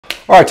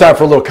All right, time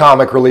for a little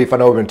comic relief. I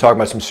know we've been talking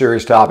about some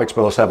serious topics,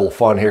 but let's have a little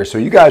fun here. So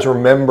you guys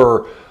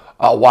remember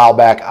a while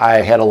back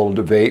I had a little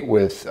debate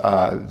with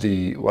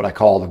what I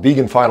call the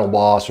vegan final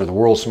boss, or the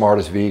world's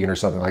smartest vegan, or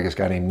something like this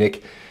guy named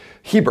Nick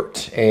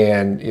Hebert.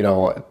 And, you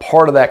know,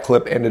 part of that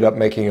clip ended up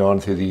making it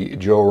onto the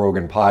Joe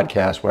Rogan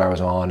podcast where I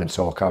was on. And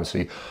so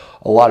obviously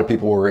a lot of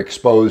people were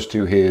exposed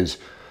to his,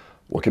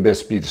 what could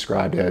best be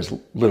described as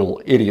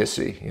little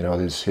idiocy, you know,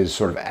 his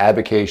sort of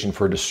advocation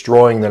for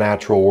destroying the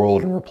natural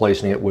world and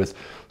replacing it with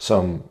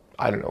some,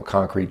 I don't know,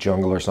 concrete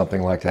jungle or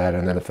something like that.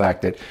 And then the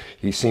fact that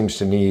he seems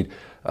to need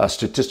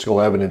statistical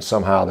evidence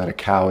somehow that a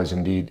cow is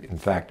indeed, in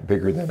fact,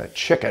 bigger than a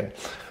chicken.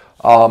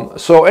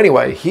 So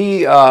anyway,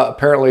 he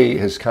apparently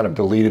has kind of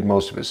deleted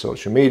most of his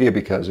social media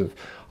because of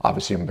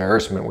obviously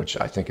embarrassment, which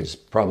I think is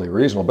probably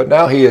reasonable. But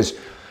now he is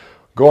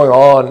going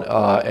on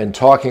and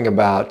talking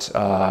about,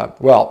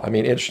 well, I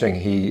mean, interesting.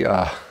 He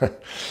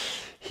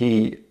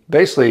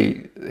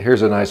basically,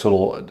 here's a nice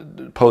little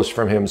post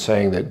from him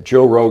saying that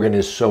Joe Rogan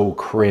is so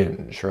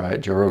cringe, right?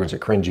 Joe Rogan's a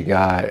cringy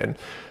guy,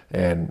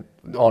 and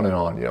on and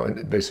on, you know,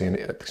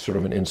 basically sort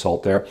of an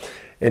insult there.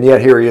 And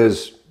yet here he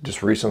is,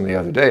 just recently the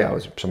other day,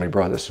 somebody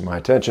brought this to my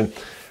attention,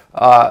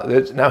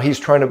 that now he's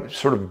trying to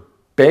sort of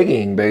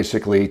begging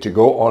basically to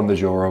go on the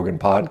Joe Rogan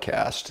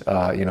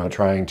podcast, you know,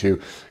 trying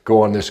to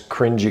go on this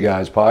cringy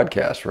guy's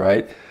podcast,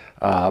 right?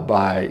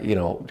 By, you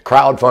know,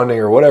 crowdfunding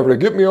or whatever to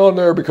get me on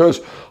there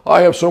because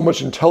I have so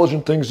much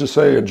intelligent things to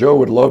say and Joe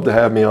would love to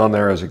have me on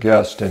there as a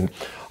guest and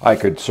I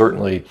could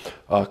certainly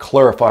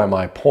clarify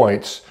my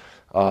points.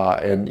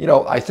 And, you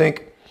know, I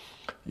think,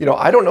 you know,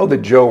 I don't know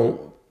that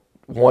Joe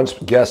once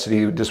guessed that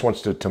he just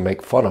wants to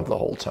make fun of the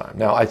whole time.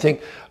 Now, I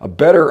think a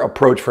better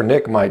approach for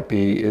Nick might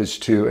be is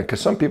to,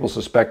 because some people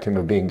suspect him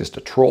of being just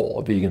a troll,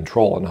 a vegan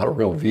troll, and not a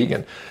real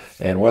vegan.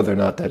 And whether or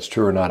not that's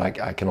true or not,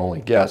 I can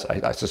only guess.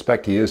 I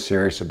suspect he is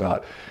serious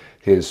about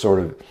his sort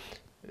of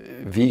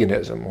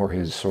veganism or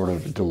his sort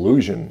of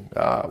delusion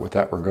with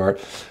that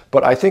regard.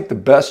 But I think the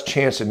best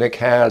chance that Nick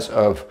has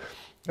of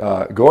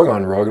going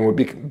on Rogan would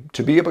be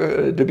to be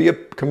a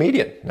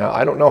comedian. Now,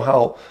 I don't know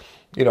how,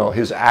 you know,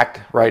 his act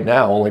right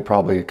now only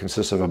probably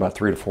consists of about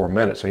 3 to 4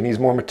 minutes. So he needs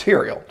more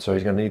material. So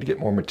he's going to need to get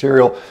more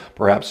material,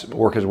 perhaps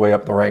work his way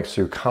up the ranks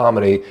through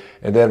comedy.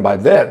 And then by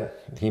then,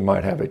 he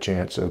might have a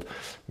chance of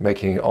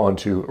making it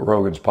onto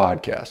Rogan's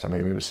podcast. I may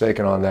be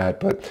mistaken on that.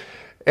 But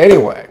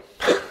anyway,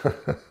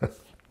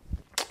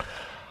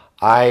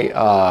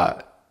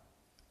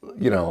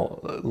 you know,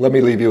 let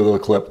me leave you a little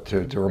clip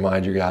to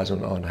remind you guys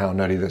on how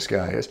nutty this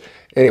guy is.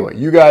 Anyway,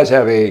 you guys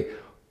have a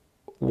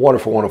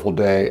wonderful, wonderful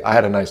day. I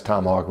had a nice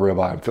tomahawk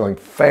ribeye. I'm feeling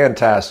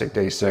fantastic.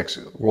 Day 6,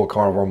 World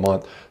Carnivore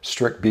Month,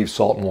 strict beef,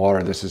 salt, and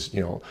water. This is, you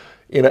know,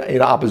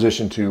 in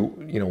opposition to,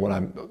 you know, when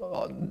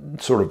I'm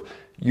sort of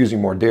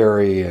using more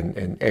dairy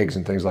and eggs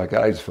and things like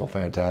that. I just feel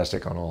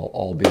fantastic on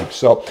all beef.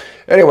 So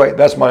anyway,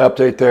 that's my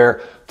update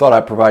there. Thought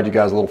I'd provide you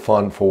guys a little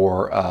fun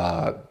for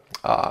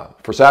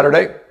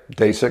Saturday,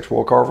 Day 6,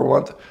 World Carnivore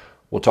Month.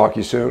 We'll talk to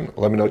you soon.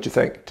 Let me know what you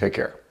think. Take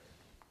care.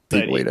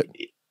 Delete it.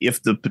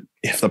 If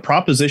the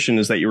proposition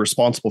is that you're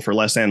responsible for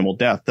less animal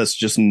death, that's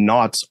just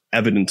not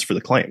evidence for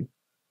the claim.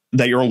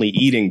 That you're only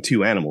eating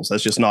 2 animals,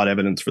 that's just not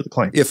evidence for the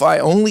claim. If I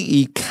only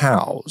eat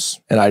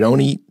cows and I don't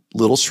eat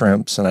little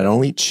shrimps and I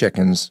don't eat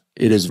chickens,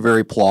 it is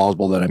very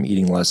plausible that I'm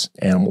eating less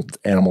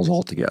animals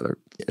altogether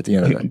at the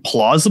end of the day.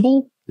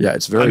 Plausible? Yeah,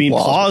 it's very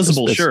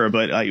plausible, sure,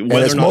 but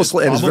whether or not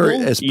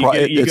it's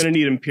probable, you're going to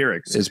need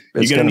empirics. You're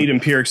going to need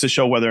empirics to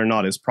show whether or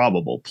not it's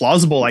probable.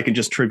 Plausible, I can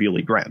just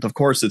trivially grant. Of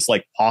course, it's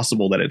like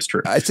possible that it's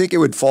true. I think it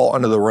would fall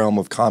under the realm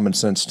of common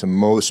sense to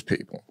most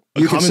people.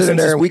 You could sit in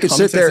there and we could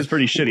sit there. It's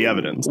pretty shitty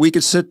evidence. We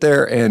could sit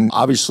there and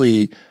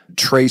obviously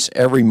trace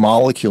every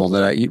molecule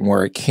that I eat and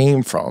where it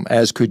came from,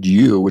 as could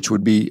you, which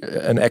would be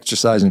an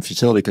exercise in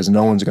futility because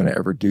no one's going to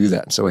ever do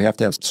that. So we have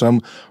to have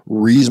some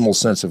reasonable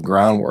sense of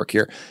groundwork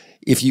here.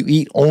 If you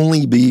eat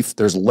only beef,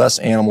 there's less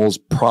animals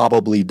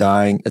probably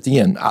dying at the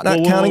end. Not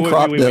counting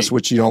crop deaths,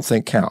 which you don't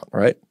think count,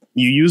 right?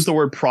 You use the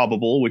word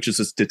probable, which is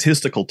a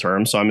statistical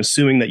term. So I'm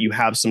assuming that you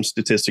have some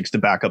statistics to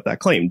back up that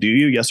claim. Do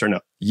you? Yes or no?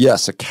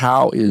 Yes, a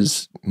cow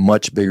is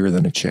much bigger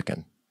than a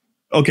chicken.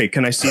 Okay,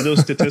 can I see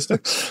those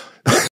statistics?